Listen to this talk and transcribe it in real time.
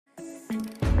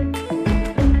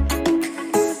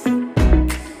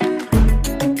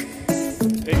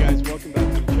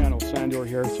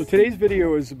here. So today's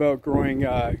video is about growing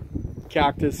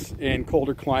cactus in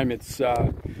colder climates.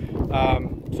 So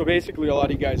basically, a lot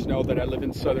of you guys know that I live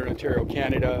in southern Ontario,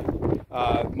 Canada.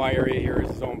 My area here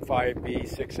is zone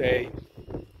 5B, 6A,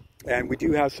 and we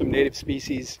do have some native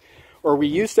species, or we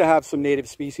used to have some native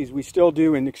species. We still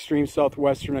do in extreme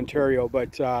southwestern Ontario,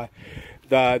 but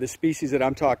the species that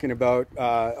I'm talking about,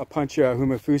 Apuntia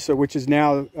humifusa, which is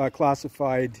now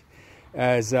classified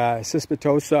as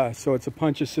Cispitosa. So it's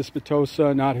Apuntia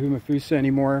cispitosa, not humifusa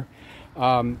anymore.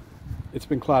 It's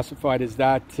been classified as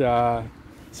that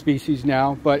species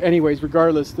now. But anyways,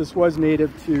 regardless, this was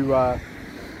native to a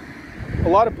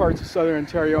lot of parts of southern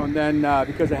Ontario, and then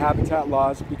because of habitat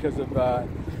loss, because of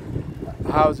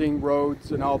housing,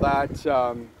 roads, and all that,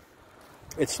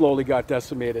 it slowly got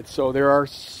decimated. So there are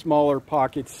smaller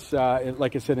pockets,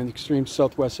 like I said, in extreme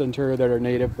southwest Ontario that are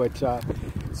native. But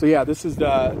so yeah, this is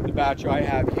the batch I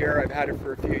have here. I've had it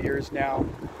for a few years now.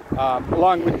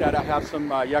 Along with that, I have some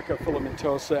Yucca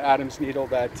filamentosa Adam's needle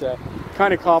that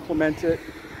kind of complement it.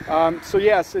 So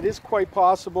yes, it is quite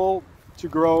possible to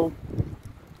grow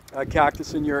a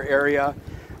cactus in your area.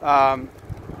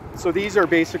 So these are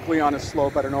basically on a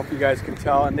slope. I don't know if you guys can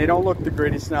tell, and they don't look the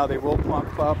greatest now. They will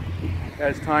plump up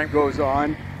as time goes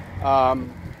on.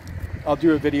 I'll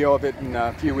do a video of it in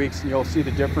a few weeks and you'll see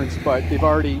the difference, but they've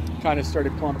already kind of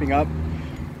started plumping up.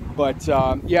 But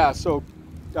yeah, so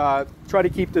try to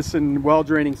keep this in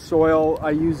well-draining soil.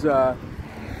 I use a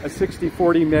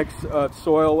 60-40 mix of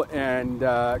soil and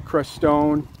crushed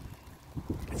stone.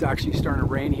 It's actually starting to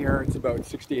rain here. It's about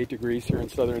 68 degrees here in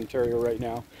southern Ontario right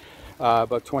now,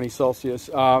 about 20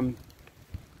 Celsius.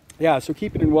 Yeah, so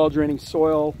keep it in well-draining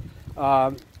soil,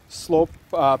 slope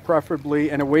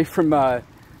preferably, and away from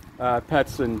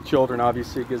pets and children,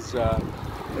 obviously, because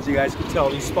as you guys can tell,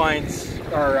 these spines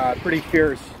are pretty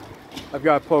fierce. I've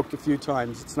got poked a few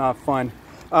times. It's not fun.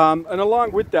 And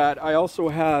along with that, I also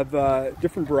have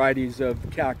different varieties of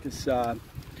cactus.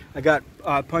 I got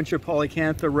Apuntia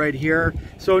polycantha right here.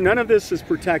 So none of this is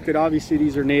protected. Obviously,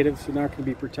 these are native, so not going to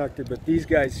be protected. But these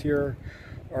guys here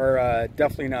are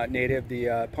definitely not native. The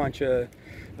Apuntia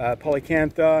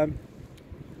polycantha.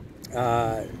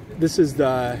 This is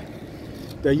the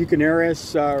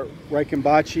Euchneris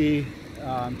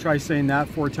Reichenbachi. Try saying that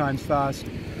 4 times fast.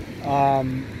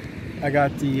 I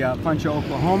got the Apuntia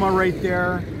Oklahoma right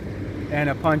there, and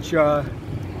Apuntia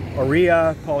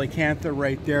aurea polycantha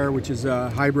right there, which is a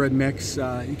hybrid mix.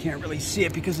 You can't really see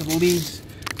it because of the leaves,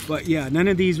 but yeah, none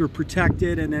of these were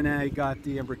protected. And then I got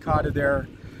the imbricata there,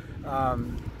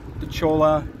 the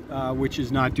cholla, which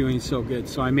is not doing so good.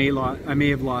 So I may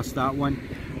have lost that one.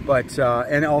 But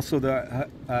and also the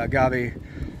agave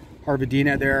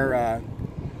harvadina there,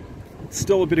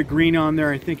 still a bit of green on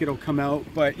there. I think it'll come out,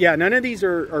 but yeah, none of these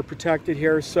are protected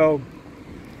here. So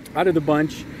out of the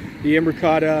bunch, the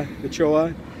imbricata, the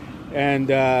cholla, and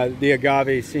the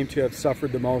agave seem to have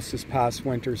suffered the most this past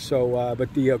winter. So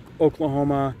but the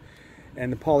Oklahoma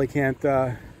and the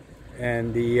polycantha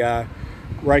and the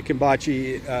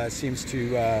Reichenbachi seems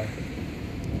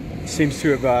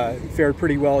to have fared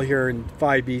pretty well here in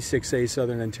 5B, 6A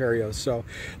southern Ontario. So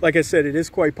like I said, it is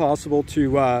quite possible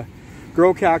to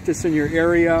grow cactus in your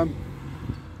area.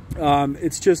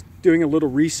 It's just doing a little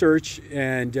research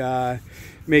and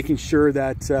making sure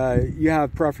that you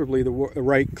have preferably the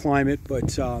right climate.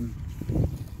 But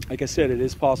like I said, it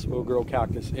is possible to grow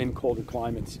cactus in colder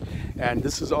climates, and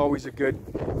this is always a good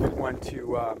one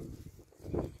to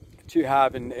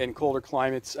have in colder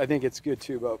climates. I think it's good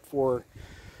to about 4,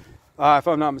 if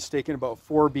I'm not mistaken, about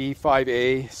 4B,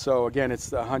 5A. So again, it's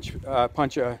the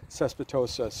Apuntia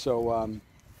cispitosa, so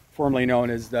formerly known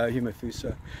as the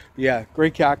humifusa. Yeah,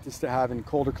 great cactus to have in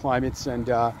colder climates, and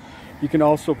you can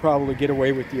also probably get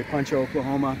away with the Apuntia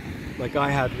Oklahoma, like I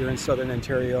have here in southern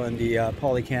Ontario, and the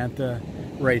polycantha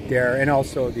right there, and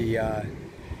also the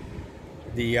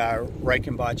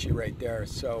Reichenbachi right there.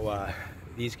 So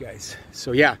these guys.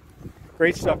 So yeah,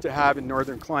 great stuff to have in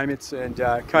northern climates, and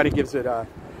kind of gives it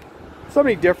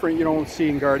something different you don't see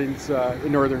in gardens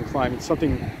in northern climates.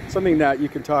 Something that you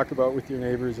can talk about with your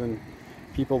neighbors and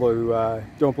people who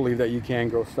don't believe that you can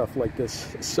grow stuff like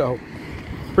this. So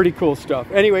pretty cool stuff.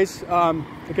 Anyways,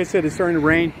 like I said, it's starting to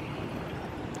rain.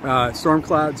 Storm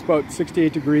clouds, about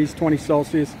 68 degrees, 20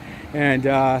 Celsius, and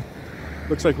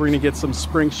looks like we're gonna get some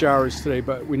spring showers today,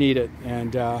 but we need it.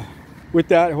 And with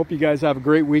that, I hope you guys have a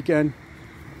great weekend.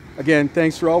 Again,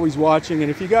 thanks for always watching,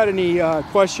 and if you got any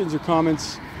questions or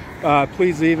comments,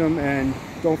 please leave them, and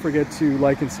don't forget to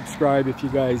like and subscribe if you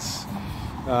guys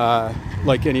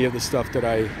like any of the stuff that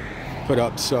I put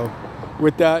up. So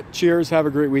with that, cheers, have a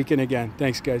great weekend again.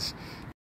 Thanks, guys.